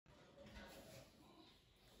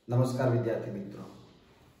નમસ્કાર વિદ્યાર્થી મિત્રો,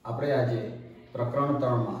 આપણે આજે પ્રકરણ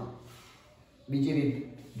 3 માં બીજી રીત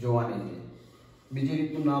જોવાની છે. બીજી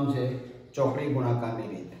રીતનું નામ છે ચોકડી ગુણાકારની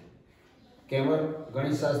રીત. કેમર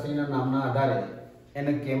ગણિતશાસ્ત્રીના નામના આધારે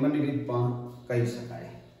એને કેમરની રીત પણ કહી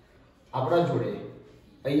શકાય. આપણા જોડે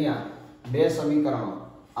અહીંયા બે સમીકરણો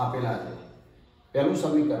આપેલા છે. પહેલું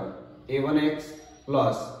સમીકરણ a1x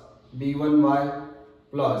 + b1y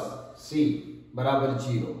 + c બરાબર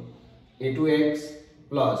 0, a2x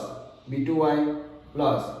 + b2y +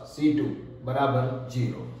 c2 બરાબર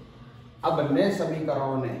 0. આ બંને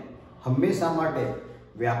સમીકરણોને હંમેશા માટે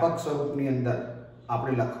વ્યાપક સ્વરૂપની અંદર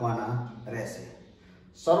આપણે લખવાના રહેશે.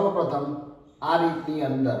 સર્વપ્રથમ આ રીતની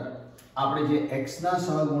અંદર આપણે જે x ના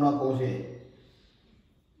સહગુણકો છે,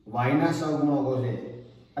 y ના સહગુણકો છે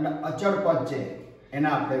અને અચળ પદ છે એને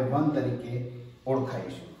આપણે 1 તરીકે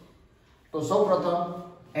ઓળખાઈશું. તો સૌપ્રથમ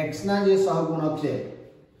x ના જે સહગુણક છે,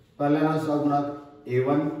 પહેલાનો સહગુણક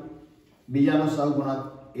a1, બીજાનો સહગુણક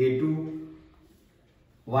a2,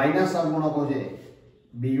 y ના સહગુણકો છે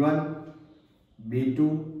b1, b2,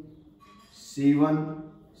 c1,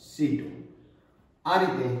 c2. આ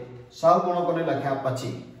રીતે સહગુણકોને લખ્યા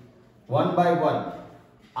પછી 1 by 1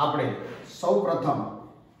 આપણે સૌપ્રથમ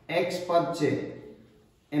x પદ છે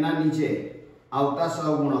એના નીચે આવતા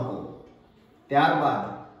સહગુણકો, ત્યારબાદ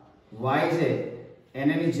y છે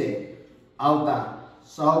એને નીચે આવતા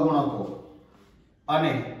સહગુણકો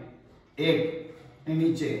અને 1 ની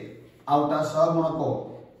નીચે આવતા સહગુણકો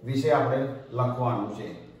વિશે આપણે લખવાનું છે.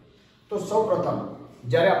 તો સૌપ્રથમ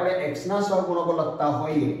જ્યારે આપણે x ના સહગુણકો લખતા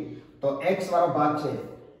હોઈએ તો x વાળો ભાગ છે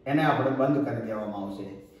એને આપણે બંધ કરી દેવામાં આવશે.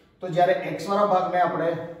 તો જ્યારે x વાળા ભાગને આપણે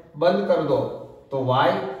બંધ કરી દો તો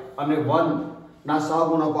y અને 1 ના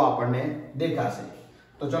સહગુણકો આપણને દેખાશે.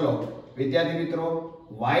 તો ચલો વિદ્યાર્થી મિત્રો,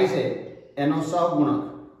 y છે એનો સહગુણક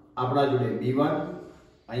આપણા જોડે b1,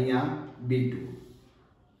 અહીંયા b2,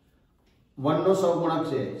 1 નો સહગુણક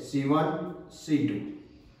છે c1, c2.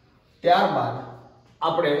 ત્યારબાદ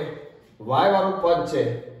આપણે y વાળું પદ છે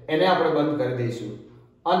એને આપણે બંધ કરી દઈશું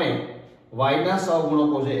અને y ના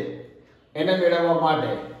સહગુણકો છે એને મેળવવા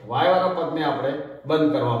માટે y વાળા પદને આપણે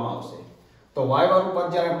બંધ કરવામાં આવશે. તો y વાળું પદ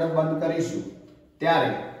જ્યારે આપણે બંધ કરીશું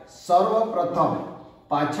ત્યારે સર્વપ્રથમ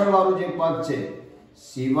પાછળ વાળું જે પદ છે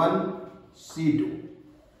c1, c2,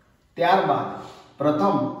 ત્યારબાદ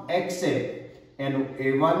પ્રથમ x છે એનું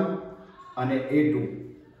a1 અને a2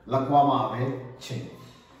 લખવામાં આવે છે.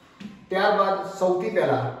 ત્યારબાદ સૌથી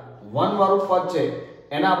પહેલા 1 વાળું પદ છે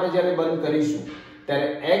એને આપણે જ્યારે બંધ કરીશું ત્યારે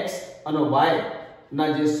x અને y ના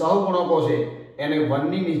જે સહગુણકો છે એને 1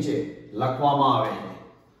 ની નીચે લખવામાં આવે છે.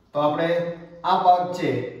 તો આપણે આ પદ છે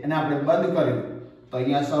એને આપણે બંધ કર્યું તો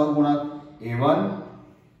અહીંયા સહગુણક a1,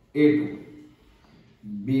 a2,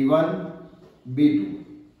 b1, b2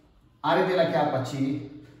 આ રીતે લખ્યા પછી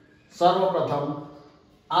સર્વપ્રથમ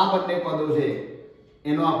આ બંને પદો છે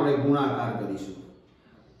એનો આપણે ગુણાકાર કરીશું.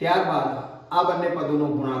 ત્યારબાદ આ બંને પદોનો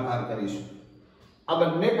ગુણાકાર કરીશું. આ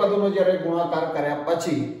બંને પદોનો જ્યારે ગુણાકાર કર્યા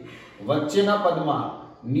પછી વચ્ચેના પદમાં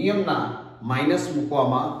નિયમના માઈનસ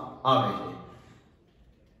મૂકવામાં આવે છે.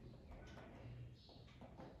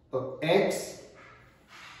 તો x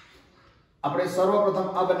આપણે સર્વપ્રથમ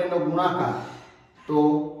આ બંનેનો ગુણાકાર તો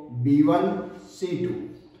b1, c2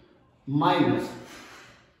 માઈનસ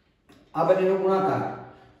આ બંનેનો ગુણાકાર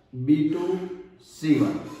b2,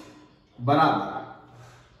 c1 બરાબર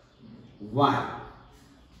y.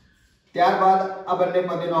 ત્યારબાદ આ બંને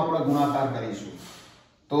પદોનો આપણે ગુણાકાર કરીશું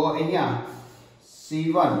તો અહીંયા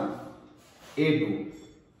c1, a2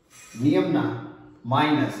 નિયમના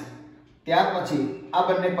માઈનસ, ત્યાર પછી આ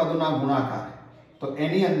બંને પદોના ગુણાકાર તો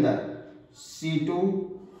એની અંદર c2,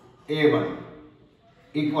 a1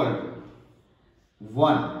 equal to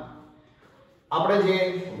 1. આપણે જે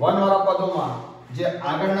 1 વાળા પદોમાં જે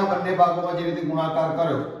આગળના બંને ભાગોમાં જે રીતે ગુણાકાર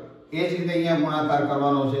કર્યો એ જ રીતે અહીંયા ગુણાકાર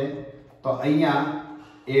કરવાનો છે. તો અહીંયા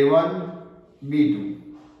a1, b2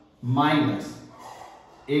 minus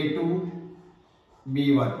a2,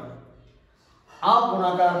 b1. આ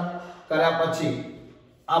ગુણાકાર કર્યા પછી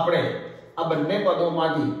આપણે આ બંને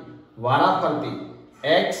પદોમાંથી વારાફરતી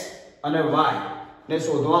x અને y ને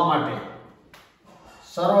શોધવા માટે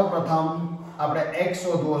સર્વપ્રથમ આપણે x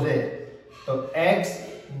શોધવો છે. તો x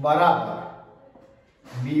બરાબર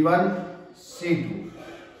b1, c2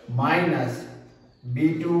 minus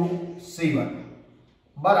b2, c1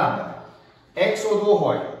 બરાબર. x શોધવો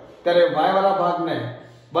હોય ત્યારે y વાળા ભાગને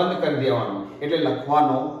બંધ કરી દેવાનો, એટલે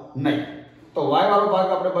લખવાનો નહીં. તો y વાળો ભાગ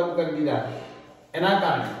આપણે બંધ કરી દીધા એના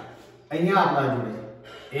કારણે અહીંયા આપણા જોડે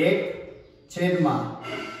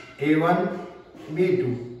 1/a1, b2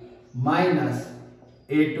 minus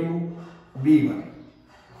a2, b1.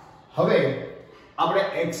 હવે આપણે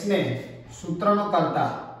x ને સૂત્રનો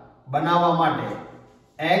કરતા બનાવવા માટે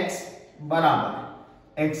x બરાબર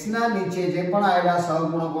x ના નીચે જે પણ આવેલા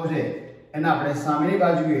સહગુણકો છે એને આપણે સામેની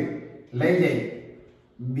બાજુએ લઈ જઈએ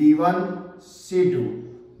b1 c2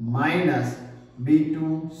 b2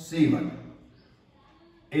 c1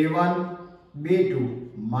 a1 b2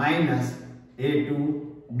 a2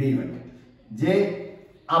 b1 જે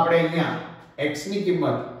આપણે અહીંયા x ની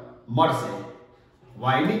કિંમત મળશે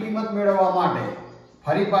y ની કિંમત મેળવવા માટે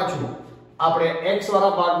ફરી પાછું આપણે x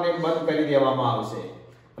વાળા ભાગને બંધ કરી દેવામાં આવશે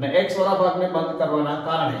અને x વાળા ભાગને બંધ કરવાના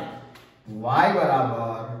કારણે y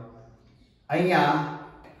બરાબર અહીંયા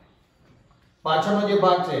પાછળનો જે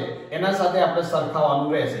ભાગ છે એના સાથે આપણે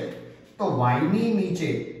સરખાવવાનું રહેશે તો y ની નીચે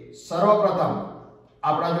સર્વપ્રથમ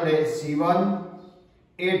આપણા જોડે c1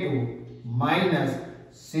 a2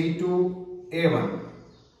 c2 a1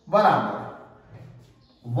 બરાબર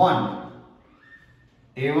 1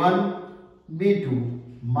 a1 b2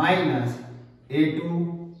 a2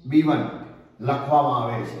 b1 લખવામાં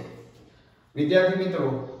આવે છે વિદ્યાર્થી મિત્રો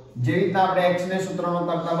જે રીતના આપણે x ને સૂત્રનો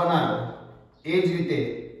કરતા બનાવ્યો એ જ રીતે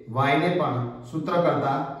y ને પણ સૂત્ર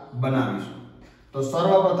કરતા બનાવીશું તો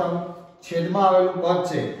સર્વપ્રથમ છેદમાં આવેલું પદ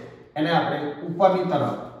છે એને આપણે ઉપરની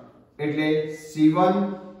તરફ એટલે c1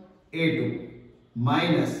 a2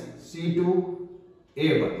 c2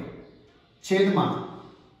 a1 છેદમાં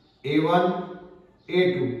a1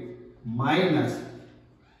 a2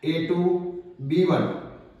 a2 b1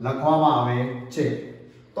 લખવામાં આવે છે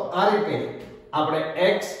તો આ રીતે આપણે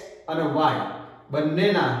x અને y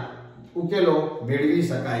બંનેના ઉકેલો મેળવી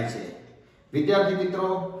શકાય છે વિદ્યાર્થી મિત્રો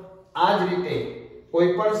આ જ રીતે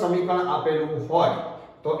કોઈ પણ સમીકરણ આપેલું હોય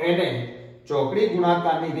તો એને ચોકડી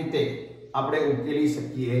ગુણાકારની રીતે આપણે ઉકેલી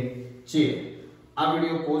શકીએ છીએ આ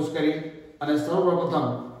વિડિયો પોઝ કરી અને સૌપ્રથમ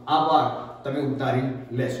આ ભાગ તમે ઉતારી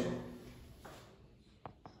લેશો